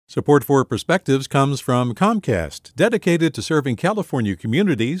Support for Perspectives comes from Comcast, dedicated to serving California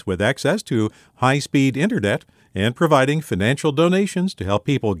communities with access to high-speed internet and providing financial donations to help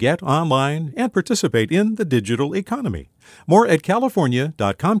people get online and participate in the digital economy. More at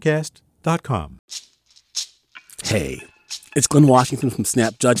california.comcast.com. Hey, it's Glenn Washington from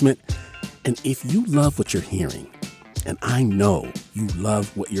Snap Judgment, and if you love what you're hearing, and I know you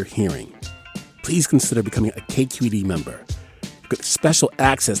love what you're hearing, please consider becoming a KQED member. Get special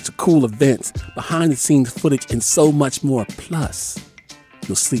access to cool events, behind-the-scenes footage, and so much more. Plus,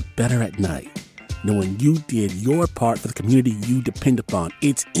 you'll sleep better at night knowing you did your part for the community you depend upon.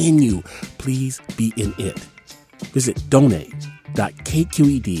 It's in you. Please be in it. Visit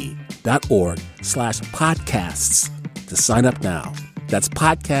donate.kqed.org/podcasts to sign up now. That's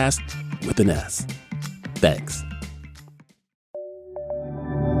podcast with an S. Thanks.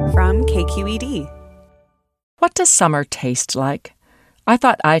 From KQED. What does summer taste like? I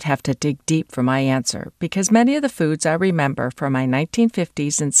thought I'd have to dig deep for my answer because many of the foods I remember from my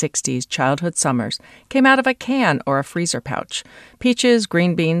 1950s and 60s childhood summers came out of a can or a freezer pouch. Peaches,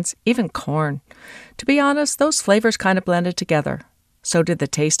 green beans, even corn. To be honest, those flavors kind of blended together. So did the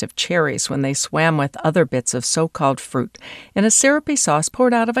taste of cherries when they swam with other bits of so-called fruit in a syrupy sauce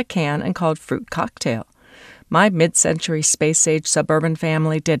poured out of a can and called fruit cocktail. My mid-century space-age suburban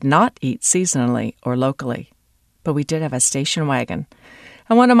family did not eat seasonally or locally. But we did have a station wagon.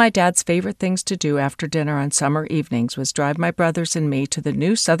 And one of my dad's favorite things to do after dinner on summer evenings was drive my brothers and me to the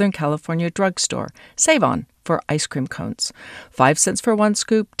new Southern California drugstore, Save-On, for ice cream cones. 5 cents for 1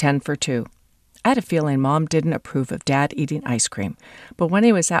 scoop, 10 for 2. I had a feeling Mom didn't approve of Dad eating ice cream, but when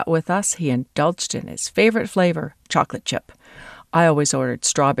he was out with us, he indulged in his favorite flavor, chocolate chip. I always ordered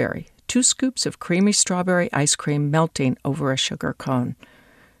strawberry, 2 scoops of creamy strawberry ice cream melting over a sugar cone.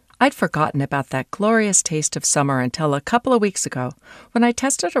 I'd forgotten about that glorious taste of summer until a couple of weeks ago when I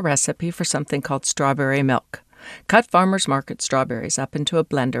tested a recipe for something called strawberry milk. Cut farmers market strawberries up into a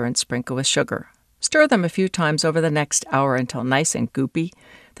blender and sprinkle with sugar. Stir them a few times over the next hour until nice and goopy,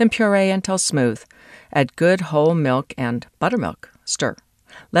 then puree until smooth. Add good whole milk and buttermilk. Stir.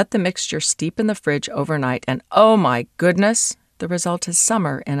 Let the mixture steep in the fridge overnight, and oh my goodness, the result is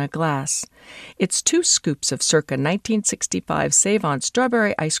summer in a glass. It's 2 scoops of circa 1965 Save-On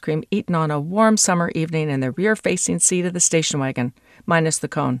strawberry ice cream eaten on a warm summer evening in the rear-facing seat of the station wagon, minus the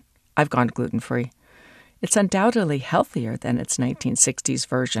cone. I've gone gluten-free. It's undoubtedly healthier than its 1960s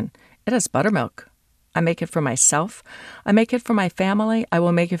version. It has buttermilk. I make it for myself. I make it for my family. I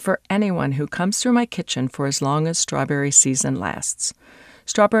will make it for anyone who comes through my kitchen for as long as strawberry season lasts.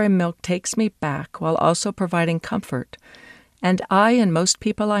 Strawberry milk takes me back while also providing comfort. And I and most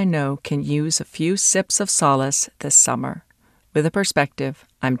people I know can use a few sips of solace this summer. With a perspective,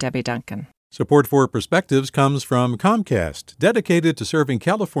 I'm Debbie Duncan. Support for Perspectives comes from Comcast, dedicated to serving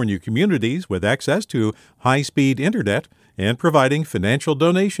California communities with access to high-speed internet and providing financial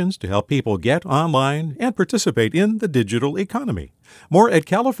donations to help people get online and participate in the digital economy. More at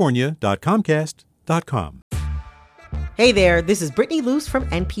california.comcast.com. Hey there, this is Brittany Luce from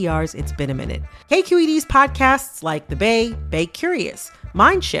NPR's It's Been a Minute. KQED's podcasts like The Bay, Bay Curious,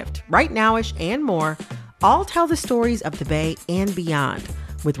 Mind Shift, Right Nowish, and more all tell the stories of the Bay and beyond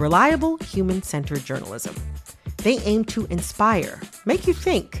with reliable, human-centered journalism. They aim to inspire, make you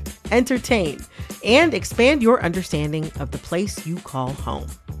think, entertain, and expand your understanding of the place you call home.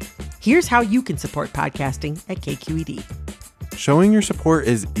 Here's how you can support podcasting at KQED. Showing your support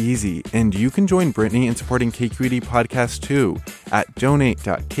is easy, and you can join Brittany in supporting KQED podcasts too at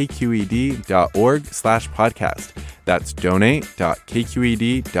donate.kqed.org/podcast. That's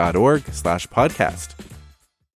donate.kqed.org/podcast.